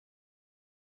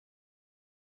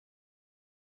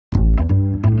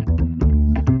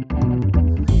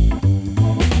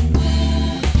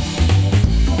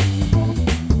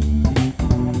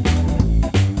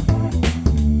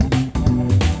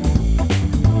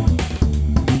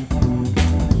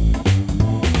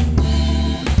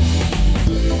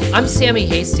I'm Sammy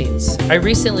Hastings. I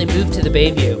recently moved to the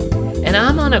Bayview, and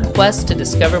I'm on a quest to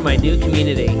discover my new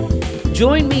community.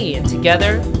 Join me, and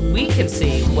together we can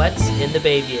see what's in the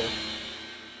Bayview.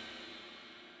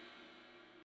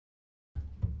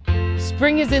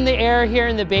 Spring is in the air here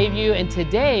in the Bayview, and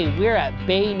today we're at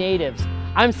Bay Natives.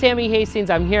 I'm Sammy Hastings.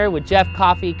 I'm here with Jeff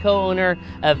Coffey, co-owner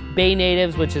of Bay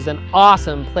Natives, which is an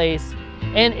awesome place.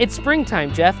 And it's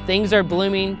springtime, Jeff. Things are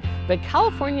blooming, but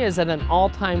California is at an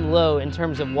all-time low in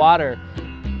terms of water.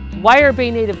 Why are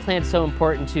Bay Native plants so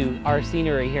important to our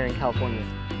scenery here in California?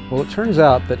 Well, it turns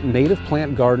out that native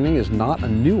plant gardening is not a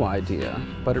new idea,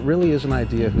 but it really is an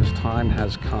idea whose time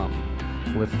has come.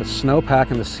 With the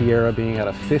snowpack in the Sierra being at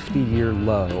a 50-year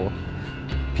low,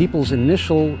 people's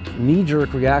initial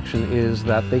knee-jerk reaction is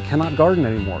that they cannot garden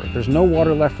anymore. There's no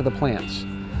water left for the plants.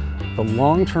 The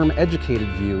long-term educated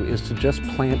view is to just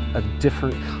plant a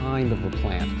different kind of a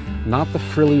plant, not the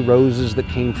frilly roses that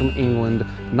came from England,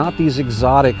 not these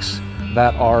exotics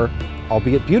that are,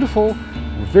 albeit beautiful,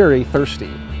 very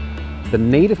thirsty. The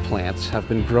native plants have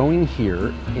been growing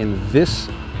here in this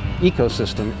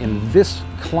ecosystem, in this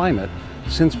climate,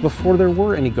 since before there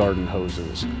were any garden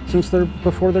hoses,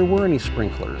 before there were any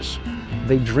sprinklers.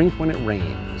 They drink when it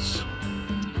rains.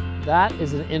 That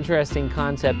is an interesting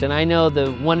concept, and I know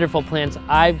the wonderful plants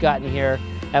I've gotten here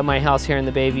at my house here in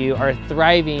the Bayview are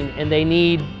thriving, and they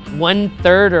need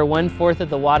 1/3 or 1/4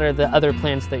 of the water the other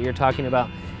plants that you're talking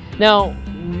about. Now,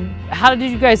 how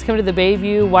did you guys come to the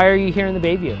Bayview? Why are you here in the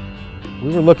Bayview?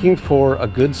 We were looking for a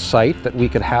good site that we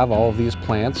could have all of these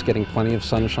plants getting plenty of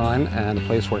sunshine, and a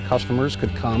place where customers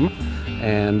could come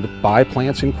and buy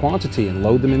plants in quantity and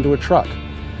load them into a truck.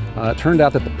 It turned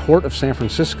out that the Port of San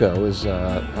Francisco is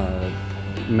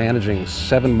managing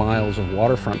 7 miles of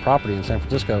waterfront property in San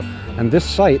Francisco, and this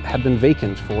site had been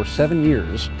vacant for 7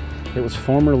 years. It was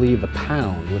formerly the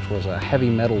Pound, which was a heavy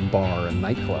metal bar and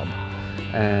nightclub,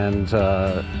 and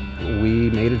we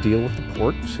made a deal with the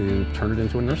port to turn it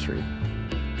into a nursery.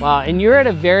 Wow, and you're at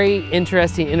a very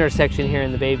interesting intersection here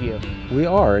in the Bayview. We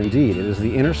are, indeed. It is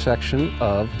the intersection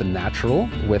of the natural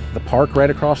with the park right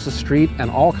across the street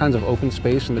and all kinds of open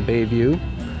space in the Bayview.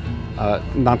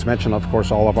 Not to mention, of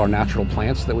course, all of our natural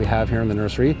plants that we have here in the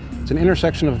nursery. It's an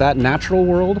intersection of that natural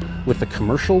world with the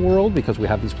commercial world, because we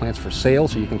have these plants for sale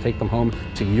so you can take them home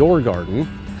to your garden.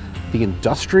 The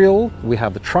industrial, we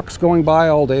have the trucks going by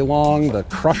all day long, the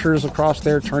crushers across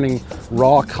there turning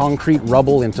raw concrete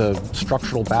rubble into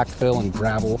structural backfill and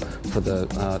gravel for the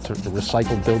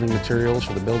recycled building materials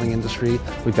for the building industry.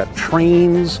 We've got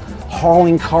trains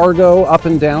hauling cargo up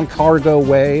and down Cargo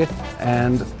Way,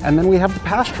 and then we have the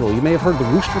pastoral. You may have heard the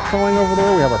rooster crowing over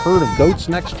there. We have a herd of goats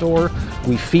next door.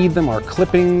 We feed them our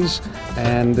clippings,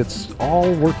 and it's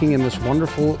all working in this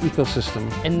wonderful ecosystem.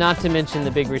 And not to mention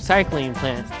the big recycling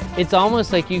plant. It's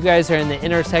almost like you guys are in the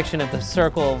intersection of the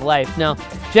circle of life. Now,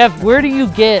 Jeff, where do you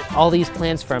get all these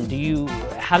plants from?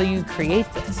 How do you create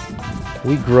this?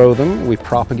 We grow them, we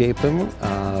propagate them.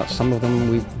 Some of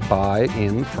them we buy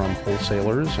in from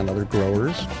wholesalers and other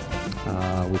growers.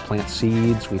 We plant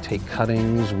seeds, we take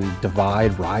cuttings, we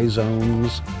divide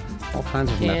rhizomes, all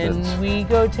kinds of methods. Can we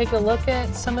go take a look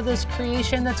at some of this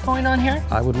creation that's going on here?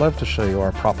 I would love to show you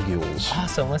our propagules.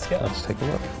 Awesome, let's go. Let's take a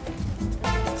look.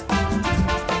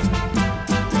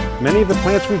 Many of the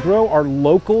plants we grow are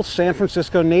local San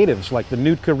Francisco natives, like the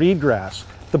Nootka reedgrass,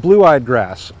 the blue-eyed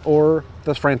grass, or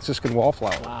the Franciscan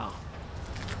wallflower. Wow.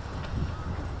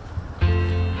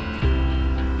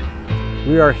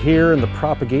 We are here in the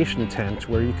propagation tent,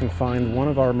 where you can find one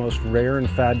of our most rare and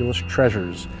fabulous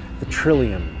treasures, the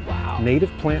trillium. Wow.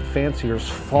 Native plant fanciers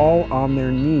fall on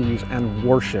their knees and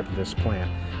worship this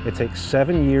plant. It takes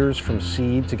 7 years from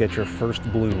seed to get your first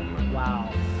bloom. Wow.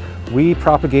 We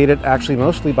propagate it actually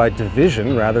mostly by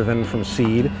division rather than from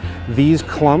seed. These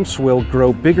clumps will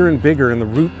grow bigger and bigger in the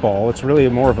root ball. It's really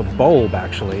more of a bulb,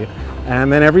 actually.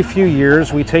 And then every few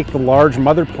years we take the large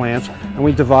mother plants and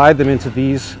we divide them into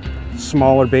these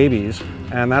smaller babies,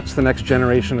 and that's the next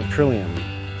generation of trillium.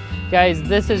 Guys,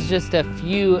 this is just a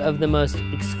few of the most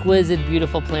exquisite,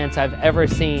 beautiful plants I've ever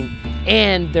seen,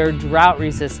 and they're drought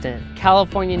resistant.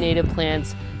 California native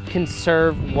plants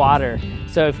conserve water.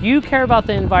 So if you care about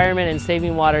the environment and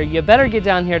saving water, you better get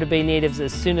down here to Bay Natives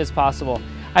as soon as possible.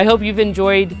 I hope you've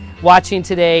enjoyed watching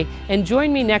today, and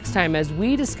join me next time as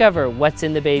we discover what's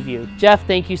in the Bayview. Jeff,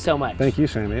 thank you so much. Thank you,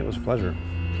 Sammy. It was a pleasure.